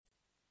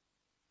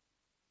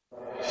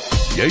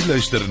Jy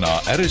luister na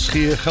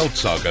RSG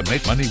Geldsaake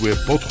met Moneyweb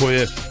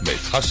Potgoe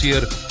met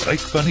gasheer Ryk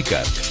van die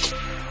Kerk.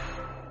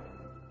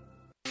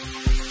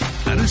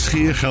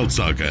 RSG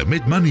Geldsaake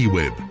met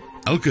Moneyweb.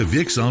 Elke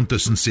weeksaand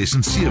tussen 6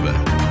 en 7.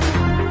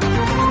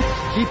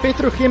 Die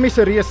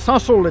petrochemiese reus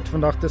Sasol het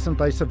vandag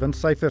tussentydse se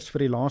winssyfers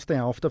vir die laaste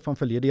helfte van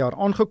verlede jaar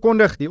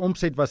aangekondig. Die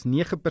omset was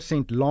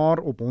 9%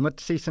 laer op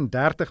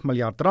 136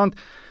 miljard rand.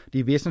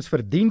 Die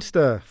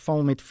wesensverdienste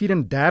val met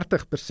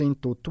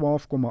 34% tot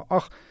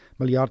 12,8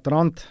 miljard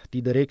rand.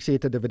 Die direksie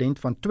het 'n dividend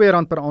van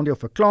R2 per aandeel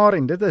verklaar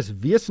en dit is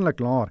wesenlik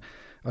laer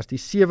as die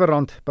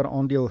R7 per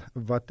aandeel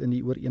wat in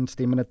die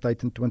ooreenstemmende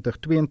tyd in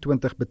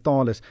 2022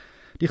 betaal is.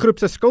 Die groep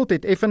se skuld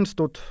het effens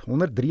tot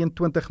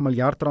 123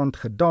 miljard rand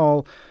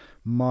gedaal,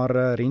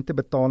 maar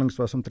rentebetalings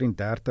was omtrent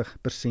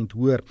 30%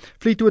 hoër.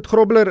 Fleetwood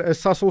Grobler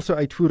is Sasol se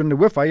uitvoerende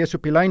hoof. Hy is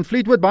op die lyn.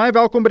 Fleetwood, baie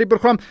welkom by die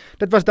program.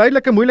 Dit was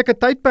duidelik 'n moeilike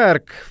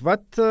tydperk.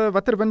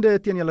 Watter winde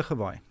het teen julle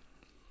gewaai?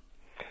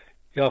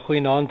 Ja,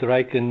 goeienaand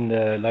Ryk en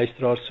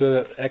luisteraars.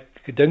 So ek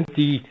dink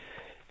die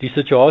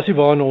situasie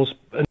waarin ons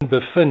in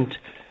bevind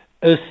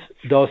is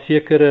daar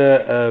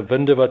sekere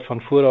winde wat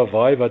van voor af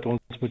waai wat ons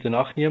moet in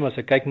ag neem. As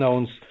ek kyk na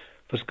ons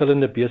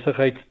verskillende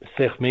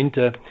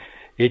besigheidssegmente,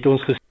 het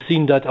ons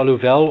gesien dat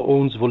alhoewel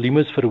ons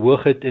volumes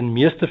verhoog het in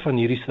meeste van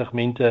hierdie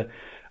segmente,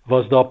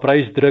 was daar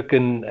prysdruk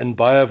in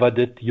baie wat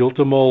dit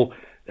heeltemal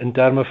in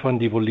terme van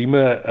die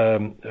volume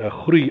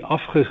groei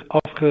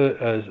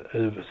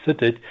afgesit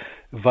het,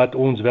 wat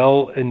ons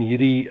wel in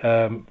hierdie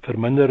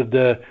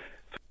verminderde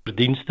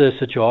verdienste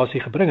situasie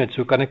gebring het.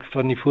 So kan ek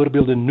van die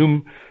voorbeelde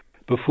noem,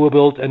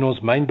 byvoorbeeld in ons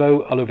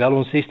mynbou, alhoewel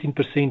ons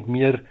 16%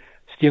 meer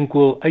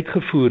steenkool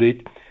uitgevoer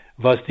het,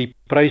 was die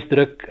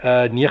prysdruk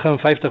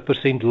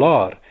 59%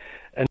 laer.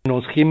 In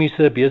ons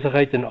chemiese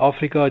besigheid in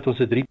Afrika het ons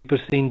 'n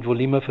 3%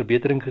 volume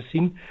verbetering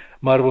gesien,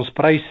 maar ons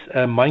prys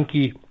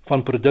mandjie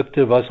van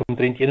produkte was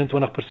omtrent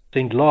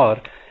 21%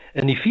 laer.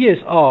 In die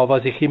VSA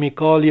was die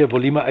chemikalie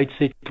volume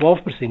uitset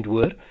 12%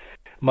 hoër,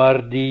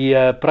 maar die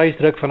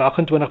prysdruk van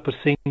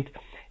 28%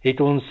 het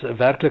ons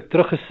werklik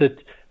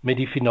teruggesit met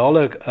die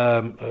finale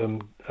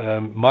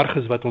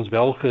marges wat ons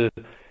wel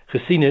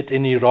gesien het.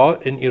 In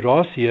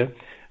Eurasië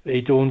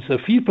het ons 'n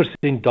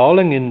 4%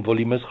 daling in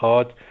volumes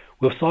gehad,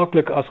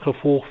 hoofsaaklik as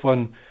gevolg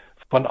van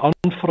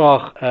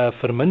aanvraag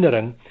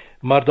vermindering,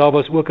 maar daar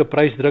was ook 'n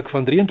prysdruk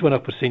van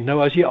 23%.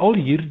 Nou as jy al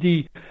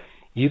hierdie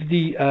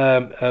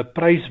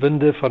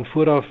pryswinde van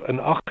vooraf in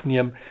ag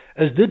neem,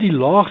 is dit die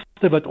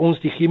laagste wat ons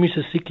die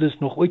chemiese siklus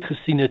nog ooit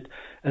gesien het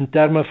in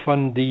terme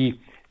van die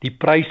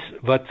prys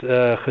wat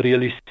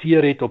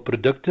gerealiseer het op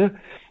produkte,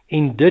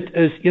 en dit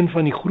is een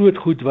van die groot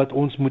goed wat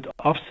ons moet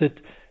afsit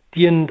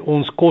teen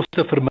ons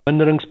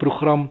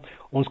kosteverminderingsprogram,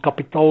 ons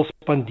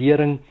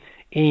kapitaalspandering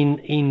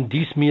en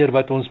dies meer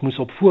wat ons moes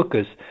op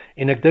fokus.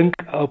 En ek dink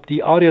op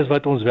die areas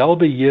wat ons wel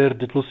beheer,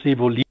 dit wil sê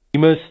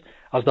volumes,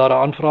 as daar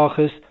 'n aanvraag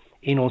is,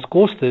 en ons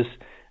kostes,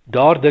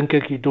 daar dink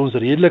ek het ons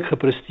redelik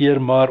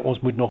gepresteer, maar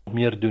ons moet nog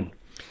meer doen.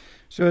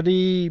 So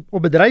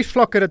op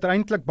bedryfsvlak het dit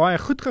eintlik baie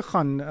goed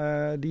gegaan.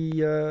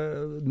 Die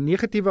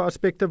negatiewe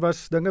aspekte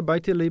was dinge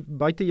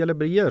buite julle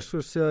beheer,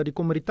 soos die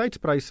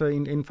kommoditeitspryse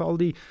en veral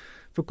die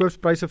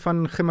verkoopspryse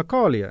van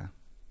chemikalieë.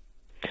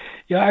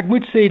 Ja, ek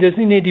moet sê, dis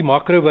nie net die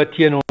makro wat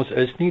teen ons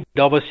is nie.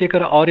 Daar was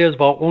sekere areas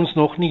waar ons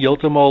nog nie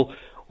heeltemal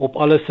op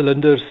alle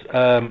silinders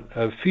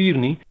vuur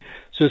nie,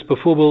 soos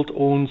byvoorbeeld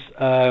ons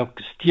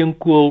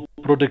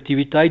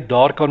steenkoolproduktiwiteit,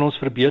 daar kan ons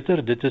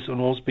verbeter. Dit is in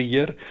ons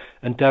beheer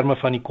in terme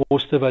van die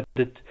koste wat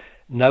dit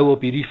nou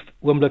op hierdie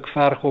oomblik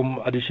verg om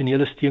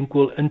addisionele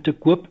steenkool in te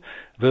koop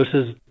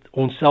versus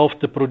ons self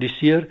te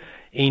produseer,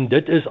 en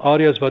dit is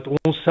areas wat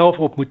ons self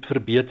op moet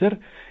verbeter.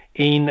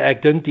 En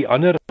ek dink die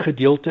ander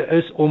gedeelte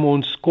is om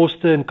ons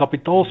koste en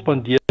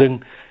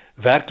kapitaalspandering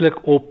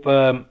werklik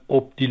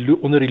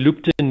onder die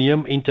loep te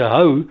neem en te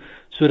hou,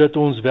 sodat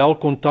ons wel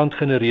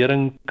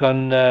kontantgenerering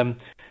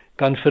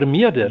kan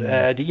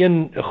vermeerder. Die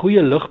een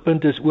goeie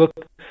ligpunt is ook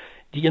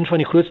een van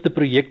die grootste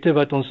projekte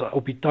wat ons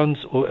op die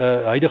tans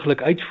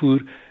huidiglik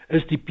uitvoer,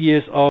 is die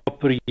PSA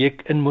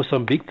projek in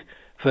Mosambiek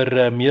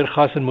vir meer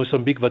gas in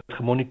Mosambiek wat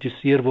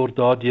gemonetiseer word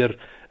daardeur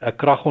 'n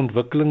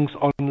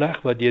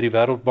kragontwikkelingsaanleg wat deur die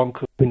Wêreldbank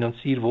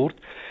gefinansier word.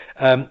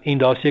 En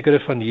daar sekere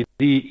van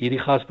hierdie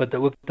gas wat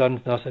ook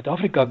dan na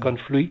Suid-Afrika kan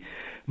vloei.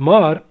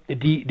 Maar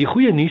die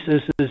goeie nuus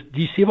is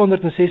die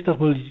 760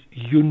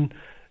 miljoen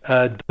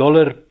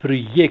dollar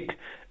projek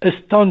is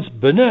tans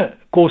binne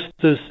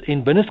kostes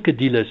en binne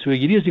skedules. So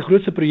hierdie is die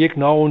grootste projek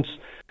na ons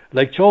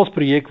Lake Charles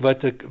projek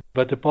wat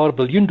 'n paar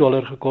biljoen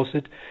dollar gekos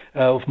het,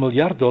 of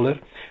miljard dollar.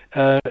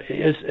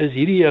 Is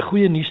hierdie 'n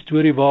goeie nuus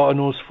storie waarin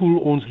ons voel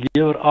ons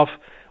lewer af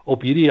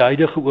op hierdie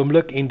huidige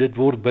oomblik en dit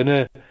word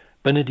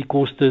binne die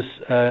kostes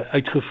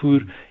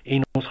uitgevoer,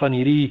 en ons gaan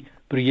hierdie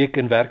projek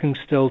in werking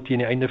stel teen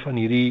die einde van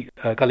hierdie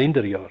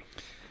kalenderjaar.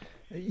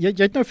 Jy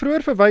het nou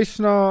vroeër verwys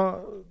na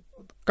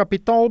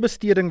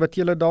kapitaalbesteding wat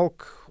jy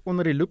dalk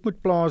onder die loep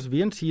moet plaas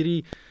weens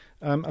hierdie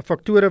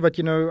faktore wat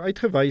jy nou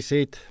uitgewys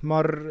het,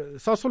 maar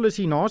Sasol is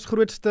die naas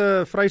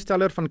grootste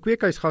vrysteller van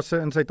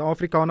kweekhuisgasse in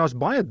Suid-Afrika en daar's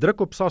baie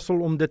druk op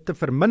Sasol om dit te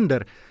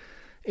verminder.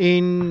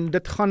 en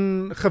dit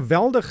gaan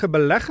geweldige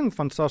belegging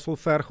van Sasol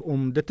verg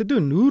om dit te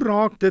doen. Hoe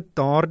raak dit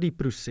daardie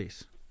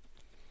proses?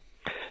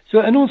 So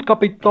in ons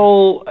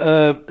kapitaal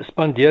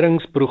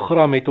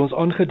spanderingsprogram het ons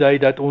aangedui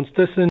dat ons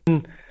tussen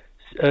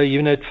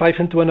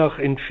 25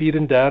 en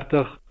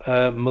 34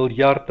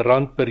 miljard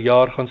rand per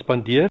jaar gaan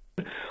spandeer.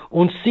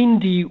 Ons sien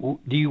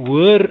die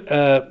hoër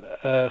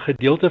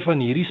gedeelte van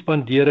hierdie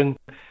spandering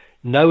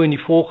nou in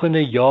die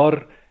volgende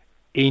jaar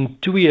en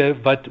 2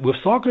 wat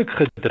hoofsaaklik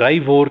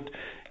gedryf word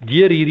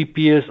deur hierdie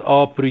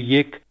PSA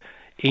projek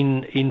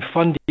en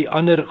van die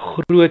ander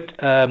groot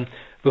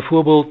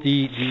byvoorbeeld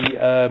die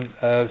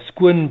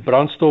skoon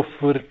brandstof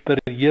vir per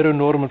Euro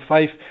norm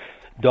 5.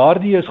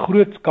 Daardie is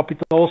groot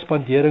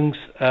kapitaalspanderings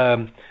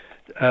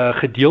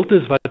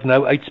gedeeltes wat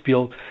nou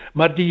uitspeel,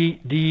 maar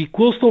die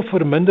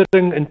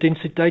koolstofvermindering,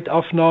 intensiteit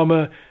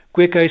afname,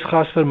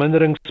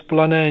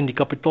 kweekhuisgasverminderingsplanne en die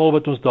kapitaal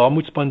wat ons daar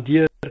moet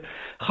spandeer,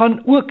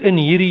 gaan ook in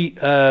hierdie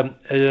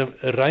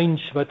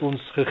range wat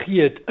ons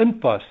gegee het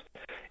inpas.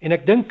 En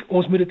ek dink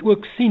ons moet dit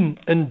ook sien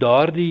in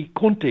daardie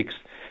konteks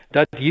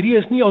dat hierdie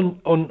is nie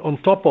on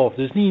top of,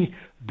 dis nie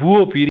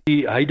bo op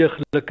hierdie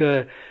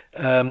huidige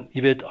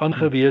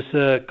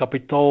aangewese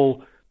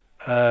kapitaal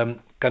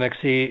kan ek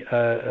sê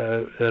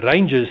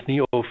ranges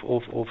nie of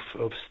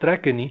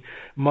strekke nie,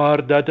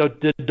 maar dat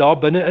dit daar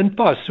binne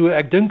inpas. So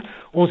ek dink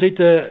ons het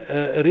 'n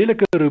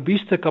redelike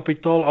robuuste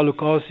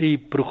kapitaalallokasie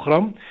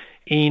program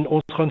en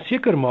ons gaan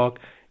seker maak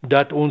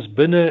dat ons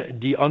binne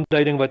die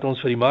aanduiding wat ons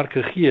vir die mark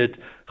gegee het,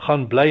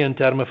 gaan bly in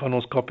terme van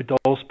ons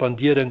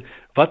kapitaalspandering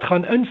wat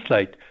gaan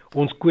insluit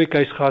ons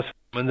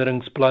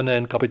kweekhuisgasverminderingsplanne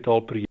en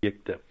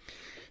kapitaalprojekte.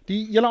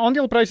 Die hele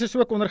aandeelprys is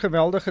ook onder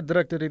geweldige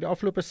druk. Dit het die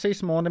afgelope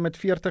 6 maande met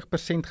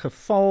 40%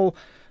 geval.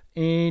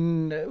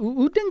 En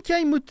hoe dink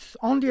jy moet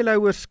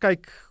aandeelhouers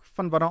kyk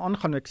van wat daar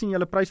aangaan? Ek sien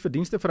julle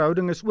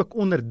prys-verdienste-verhouding is ook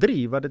onder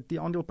 3, wat dit die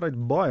aandeelprys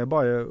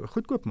baie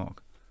goedkoop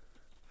maak.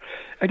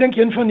 Ek dink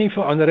een van die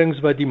veranderings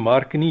wat die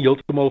mark nie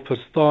heeltemal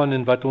verstaan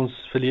en wat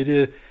ons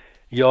verlede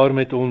jaar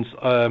met ons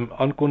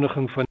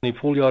aankondiging van die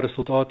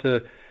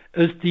voljaarresultate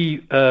is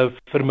die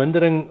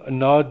vermindering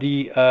na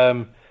die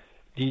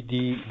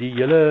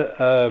hele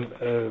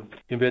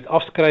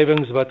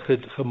afskrywings wat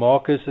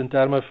gemaak is in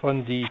terme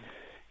van die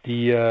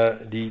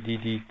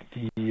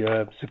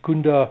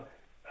Secunda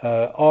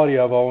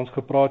area waar ons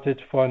gepraat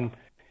het van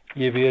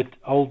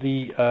al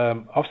die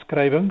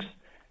afskrywings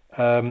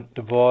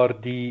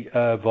waar die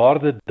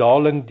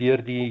waardedaling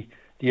deur die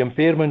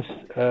impairments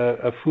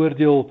 'n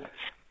voordeel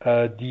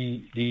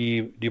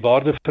die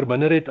waarde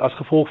verminder het as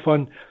gevolg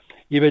van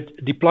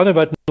die planne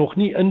wat nog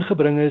nie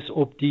ingebring is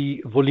op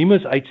die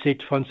volumes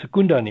uitset van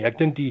Secunda nie. Ek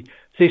dink die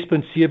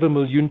 6.7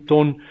 miljoen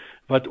ton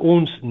wat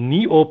ons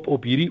nie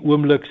op hierdie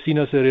oomblik sien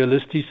as 'n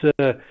realistiese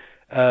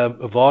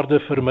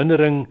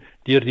waardevermindering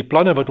deur die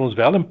planne wat ons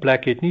wel in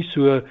plek het nie.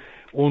 So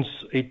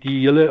ons het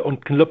die hele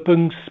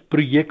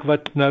ontknippingsprojek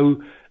wat nou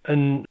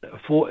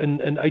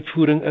in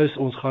uitvoering is.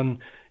 Ons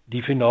gaan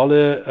die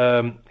finale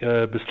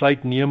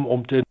besluit neem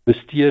om te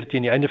investeer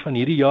teen die einde van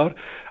hierdie jaar.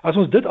 As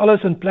ons dit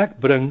alles in plek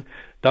bring,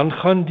 dan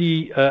gaan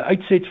die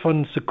uitset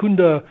van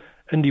Secunda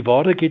in die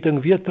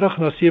waardeketting weer terug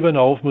na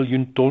 7,5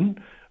 miljoen ton,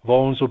 waar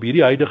ons op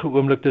hierdie huidige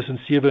oomblik tussen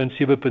 7 en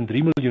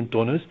 7.3 miljoen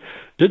ton is.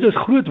 Dit is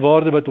groot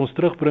waarde wat ons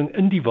terugbring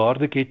in die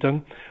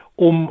waardeketting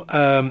om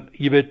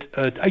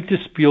uit te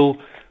speel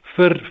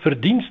vir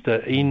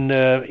verdienste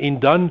en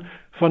dan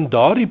van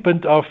daardie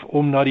punt af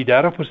om na die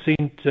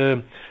 30%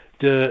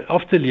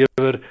 af te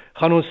lewer,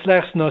 gaan ons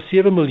slegs na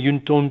 7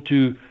 miljoen ton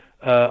toe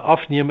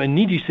afneem en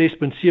nie die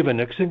 6.7.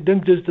 Ek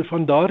dink dis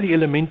van daardie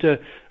elemente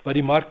wat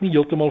die mark nie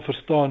heeltemal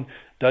verstaan,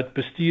 dat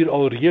bestuur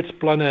al reeds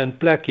planne in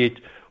plek het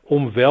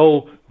om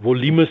wel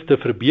volumes te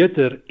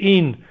verbeter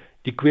en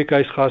die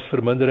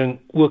kweekhuisgasvermindering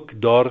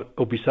ook daar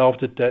op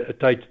dieselfde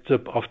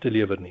tydstip af te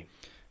lewer nie.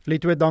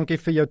 Fleetwood, dankie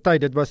vir jou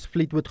tyd. Dit was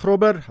Fleetwood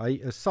Grobler. Hy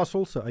is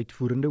Sasol se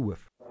uitvoerende hoof.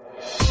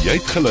 Jy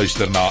het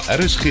geluister na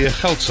RSG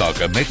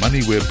Geldsaake met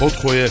Moneyweb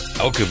Potgoe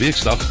elke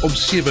weeksdag om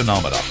 7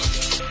 namiddag.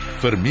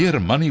 Vir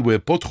meer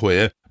Moneyweb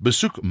Potgoe,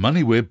 besoek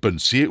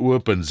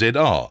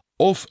moneyweb.co.za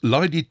of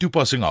laai die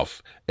toepassing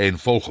af en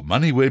volg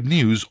Moneyweb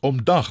News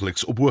om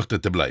dagliks op hoogte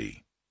te bly.